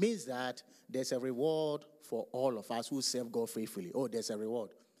Lord. It means that there's a reward for all of us who serve God faithfully. Oh, there's a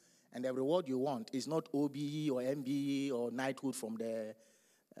reward. And the reward you want is not OBE or MBE or knighthood from the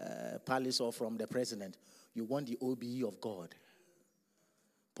palace or from the president. You want the OBE of God.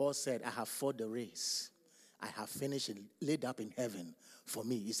 Paul said, I have fought the race. I have finished it, laid up in heaven. For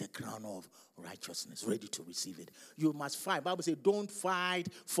me, it's a crown of righteousness, ready to receive it. You must fight. The Bible says, don't fight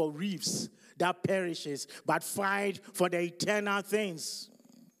for reefs that perishes, but fight for the eternal things.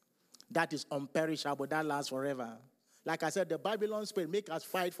 That is unperishable, that lasts forever. Like I said, the Babylon spirit make us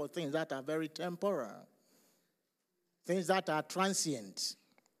fight for things that are very temporal. Things that are transient.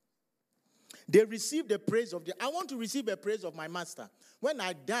 They receive the praise of I want to receive the praise of my master. When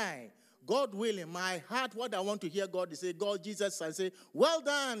I die, God willing, my heart, what I want to hear God is say, God, Jesus, I say, well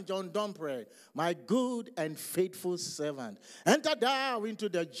done, John Dompreh, my good and faithful servant. Enter thou into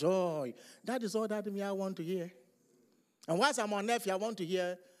the joy. That is all that I want to hear. And whilst I'm on earth, I want to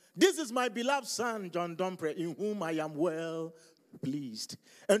hear, this is my beloved son, John Dompreh, in whom I am well pleased.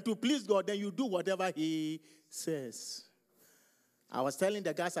 And to please God, then you do whatever he says. I was telling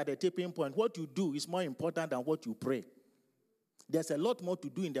the guys at the tipping point, what you do is more important than what you pray. There's a lot more to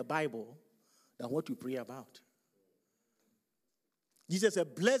do in the Bible than what you pray about. Jesus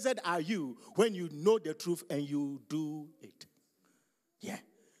said, blessed are you when you know the truth and you do it. Yeah.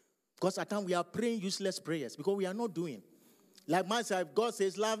 Because at times we are praying useless prayers because we are not doing. Like myself, God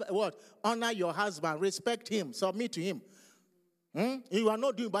says, love what? Honor your husband, respect him, submit to him. You are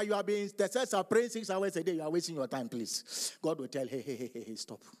not doing, but you are being intercessor, praying 6 hours a day. You are wasting your time, please. God will tell, hey,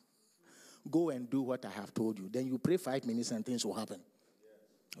 stop. Go and do what I have told you. Then you pray 5 minutes and things will happen.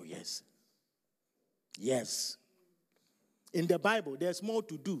 Oh, yes. Yes. In the Bible, there's more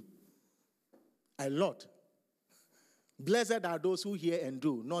to do. A lot. Blessed are those who hear and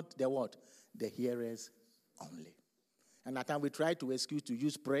do, not the what? The hearers only. And at times we try to excuse to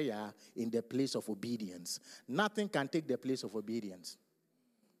use prayer in the place of obedience. Nothing can take the place of obedience.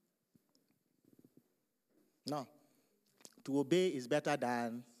 No. To obey is better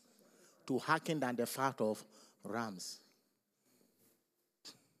than to hearken than the fat of rams.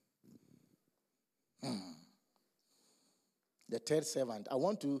 The third servant. I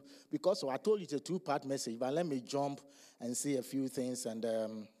want to, because I told you it's a 2-part message, but let me jump and say a few things and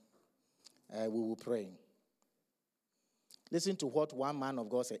we will pray. Listen to what one man of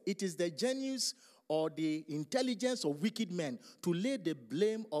God said. It is the genius or the intelligence of wicked men to lay the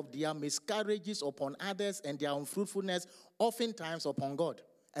blame of their miscarriages upon others and their unfruitfulness oftentimes upon God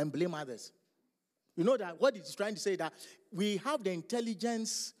and blame others. You know that what it's trying to say that we have the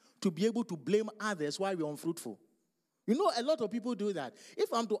intelligence to be able to blame others while we're unfruitful. You know, a lot of people do that.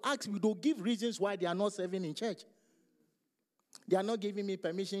 If I'm to ask, we don't give reasons why they are not serving in church. They are not giving me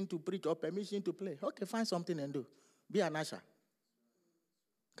permission to preach or permission to play. Okay, find something and do. Be an usher.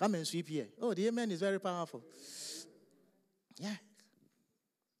 Come and sweep here. Oh, the amen is very powerful. Yeah.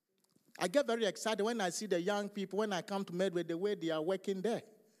 I get very excited when I see the young people, when I come to Medway, the way they are working there.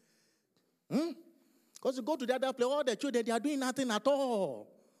 Because you go to the other place, all the children, they are doing nothing at all.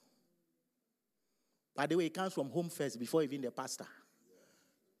 By the way, it comes from home first before even the pastor.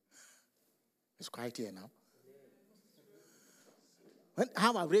 It's quiet here now.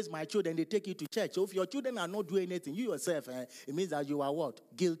 How I raise my children, they take you to church. So if your children are not doing anything, you yourself, it means that you are what?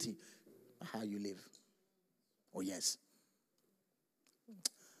 Guilty. How you live. Oh, yes.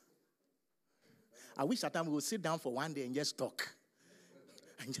 I wish at time we would sit down for one day and just talk.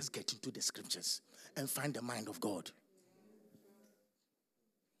 And just get into the scriptures and find the mind of God.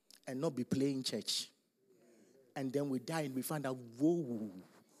 And not be playing church. And then we die and we find out, whoa.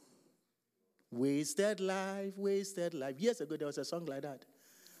 Wasted life, wasted life. Years ago, there was a song like that.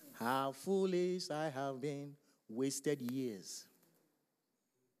 How foolish I have been, wasted years.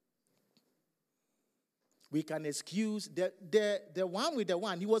 We can excuse the one with the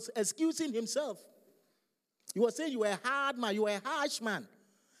one. He was excusing himself. He was saying, you were a hard man, you were a harsh man.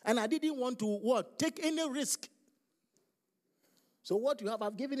 And I didn't want to, what? Take any risk. So what you have,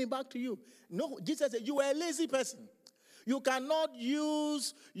 I've given it back to you. No, Jesus said, you were a lazy person. You cannot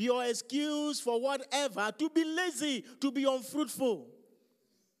use your excuse for whatever to be lazy, to be unfruitful.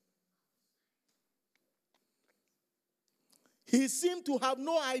 He seemed to have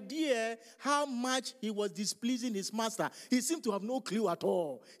no idea how much he was displeasing his master. He seemed to have no clue at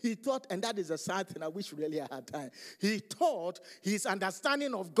all. He thought, and that is a sad thing, I wish really I had time. He thought his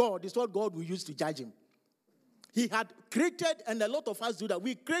understanding of God is what God will use to judge him. He had created, and a lot of us do that,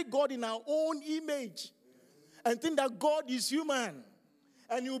 we create God in our own image. And think that God is human.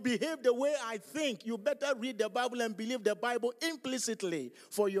 And you behave the way I think. You better read the Bible and believe the Bible implicitly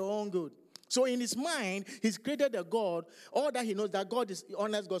for your own good. So in his mind, he's created a God. All that he knows that God is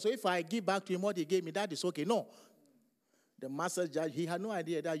honest God. So if I give back to him what he gave me, that is okay. No. The master judge, he had no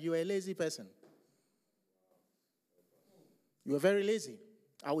idea that you are a lazy person. You are very lazy.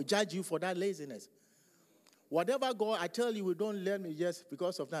 I will judge you for that laziness. Whatever God, I tell you, we don't learn me just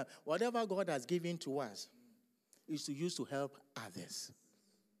because of that. Whatever God has given to us, is to use to help others.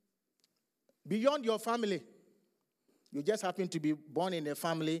 Beyond your family, you just happen to be born in a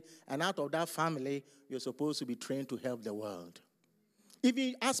family, and out of that family, you're supposed to be trained to help the world.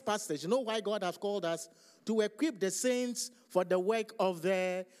 Even as pastors, you know why God has called us? To equip the saints for the work of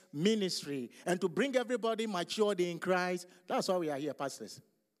their ministry and to bring everybody matured in Christ. That's why we are here, pastors.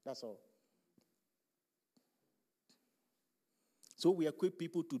 That's all. So we equip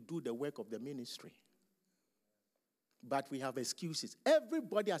people to do the work of the ministry. But we have excuses.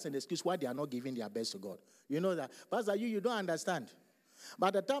 Everybody has an excuse why they are not giving their best to God. You know that. Pastor, you don't understand.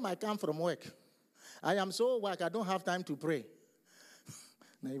 By the time I come from work, I am so work, I don't have time to pray.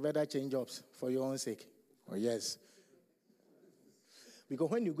 Now you better change jobs for your own sake. Oh, yes.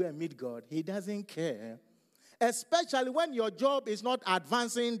 Because when you go and meet God, he doesn't care. Especially when your job is not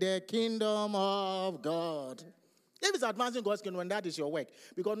advancing the kingdom of God. If it's advancing God's kingdom, that is your work.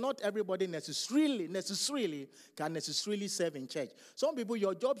 Because not everybody necessarily can serve in church. Some people,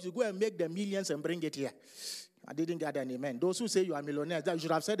 your job is to go and make the millions and bring it here. I didn't get an amen. Those who say you are millionaires, you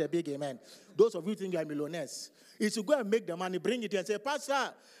should have said a big amen. Those of you think you are millionaires, is to go and make the money, bring it here and say,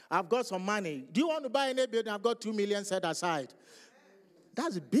 Pastor, I've got some money. Do you want to buy any building? I've got 2 million set aside.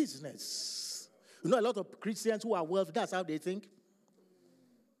 That's business. You know, a lot of Christians who are wealthy, that's how they think.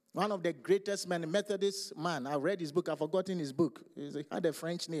 One of the greatest men, a Methodist man, I read his book, I've forgotten his book. He had a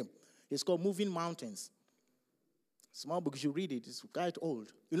French name. It's called Moving Mountains. Small book, you should read it. It's quite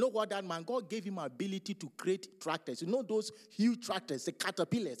old. You know what that man, God gave him ability to create tractors. You know those huge tractors, the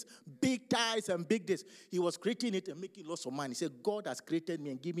caterpillars, big tires and big this. He was creating it and making lots of money. He said, God has created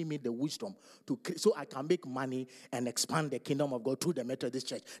me and given me the wisdom so I can make money and expand the kingdom of God through the Methodist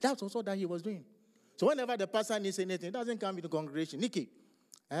church. That's also that he was doing. So whenever the pastor needs anything, it doesn't come with the congregation. Nikki,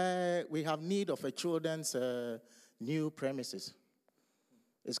 we have need of a children's new premises.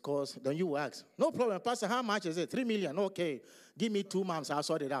 It's called, then you ask, no problem, Pastor, how much is it? 3 million, okay. Give me 2 months, I'll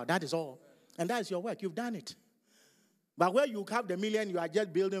sort it out. That is all. And that is your work. You've done it. But where you have the million, you are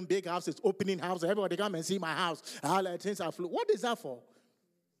just building big houses, opening houses. Everybody come and see my house. All the things are full. What is that for?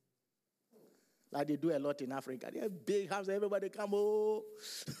 Like they do a lot in Africa. They have big houses. Everybody come, oh.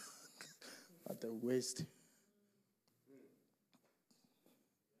 What a waste.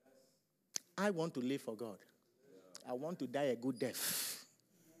 I want to live for God. I want to die a good death.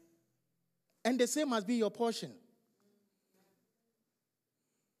 And the same must be your portion.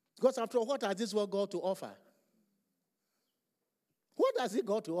 Because after all, what has this world got to offer? What does it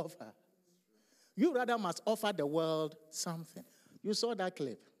got to offer? You rather must offer the world something. You saw that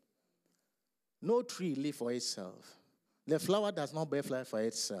clip. No tree lives for itself. The flower does not bear flower for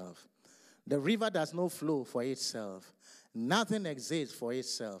itself. The river does not flow for itself. Nothing exists for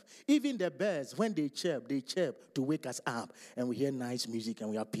itself. Even the birds, when they chirp to wake us up. And we hear nice music and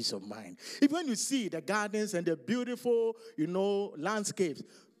we have peace of mind. Even when you see the gardens and the beautiful, landscapes,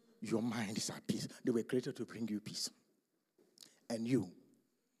 your mind is at peace. They were created to bring you peace. And you,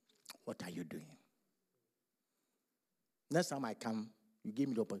 what are you doing? Next time I come, you give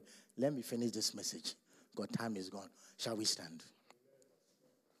me the opportunity. Let me finish this message. God, time is gone. Shall we stand?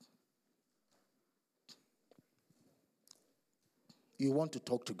 You want to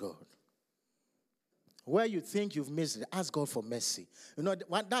talk to God. Where you think you've missed it, ask God for mercy. You know,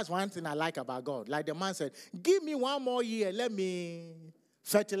 that's one thing I like about God. Like the man said, give me 1 more year. Let me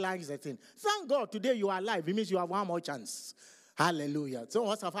fertilize the thing. Thank God today you are alive. It means you have 1 more chance. Hallelujah. Some of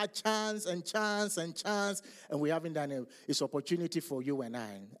us have had chance, and we haven't done it. It's opportunity for you and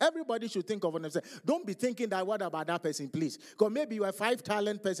I. Everybody should think of themselves. Don't be thinking that, what about that person, please? Because maybe you are a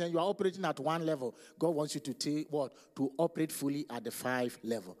 5-talent person, you are operating at 1 level. God wants you to to operate fully at the 5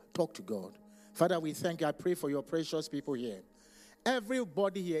 level. Talk to God. Father, we thank you. I pray for your precious people here.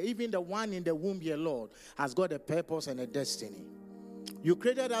 Everybody here, even the one in the womb here, Lord, has got a purpose and a destiny. You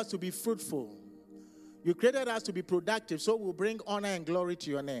created us to be fruitful. You created us to be productive, so we'll bring honor and glory to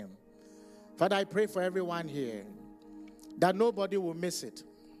your name. Father, I pray for everyone here that nobody will miss it.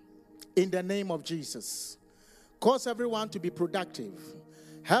 In the name of Jesus. Cause everyone to be productive.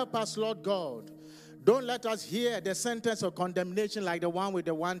 Help us, Lord God. Don't let us hear the sentence of condemnation like the one with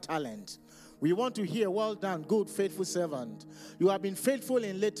the 1 talent. We want to hear, well done, good, faithful servant. You have been faithful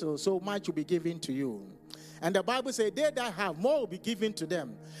in little, so much will be given to you. And the Bible says, they that have, more will be given to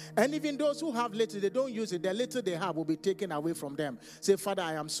them. And even those who have little, they don't use it. The little they have will be taken away from them. Say, Father,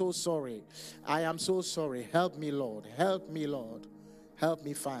 I am so sorry. I am so sorry. Help me, Lord. Help me, Lord. Help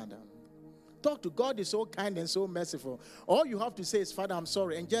me, Father. Talk to God. Is so kind and so merciful. All you have to say is, Father, I'm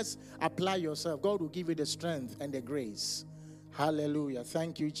sorry. And just apply yourself. God will give you the strength and the grace. Hallelujah.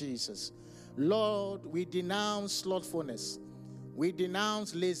 Thank you, Jesus. Lord, we denounce slothfulness. We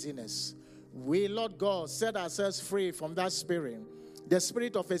denounce laziness. We, Lord God, set ourselves free from that spirit. The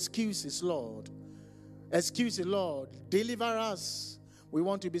spirit of excuses, Lord. Excuses, Lord. Deliver us. We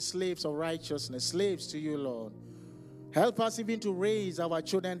want to be slaves of righteousness. Slaves to you, Lord. Help us even to raise our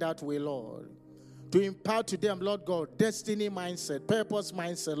children that way, Lord. To impart to them, Lord God, destiny mindset, purpose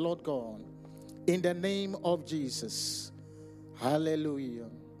mindset, Lord God. In the name of Jesus. Hallelujah.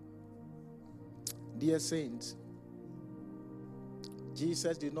 Dear saints,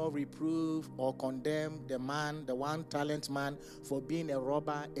 Jesus did not reprove or condemn the man, the 1-talent man, for being a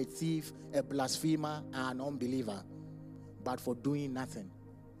robber, a thief, a blasphemer, and an unbeliever, but for doing nothing,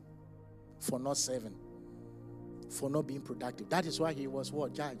 for not serving, for not being productive. That is why he was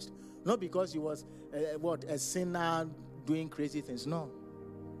judged. Not because he was a sinner doing crazy things, no,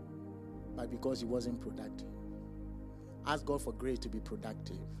 but because he wasn't productive. Ask God for grace to be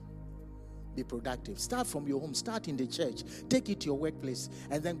productive. Be productive. Start from your home. Start in the church. Take it to your workplace.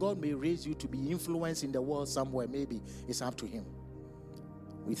 And then God may raise you to be influenced in the world somewhere. Maybe it's up to him.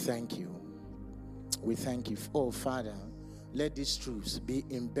 We thank you. We thank you. Oh, Father, let these truths be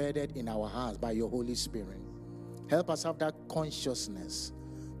embedded in our hearts by your Holy Spirit. Help us have that consciousness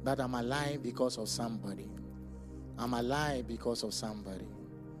that I'm alive because of somebody. I'm alive because of somebody.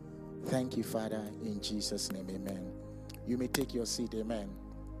 Thank you, Father, in Jesus' name, amen. You may take your seat, amen.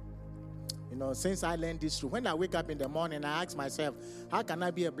 You know, since I learned this truth, when I wake up in the morning, I ask myself, how can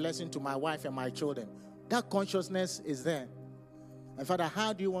I be a blessing to my wife and my children? That consciousness is there. And Father,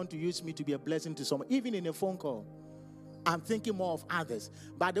 how do you want to use me to be a blessing to someone? Even in a phone call, I'm thinking more of others.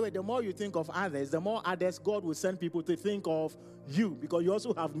 By the way, the more you think of others, the more others God will send people to think of you, because you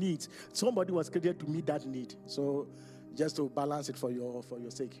also have needs. Somebody was created to meet that need. So just to balance it for your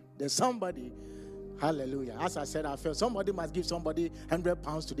sake. There's somebody, hallelujah. As I said, I felt somebody must give somebody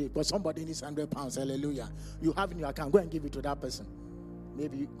 £100 today, but somebody needs £100, hallelujah. You have in your account, go and give it to that person.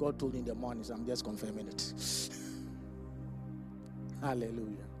 Maybe God told you in the morning, so I'm just confirming it.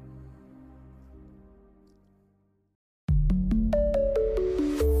 Hallelujah.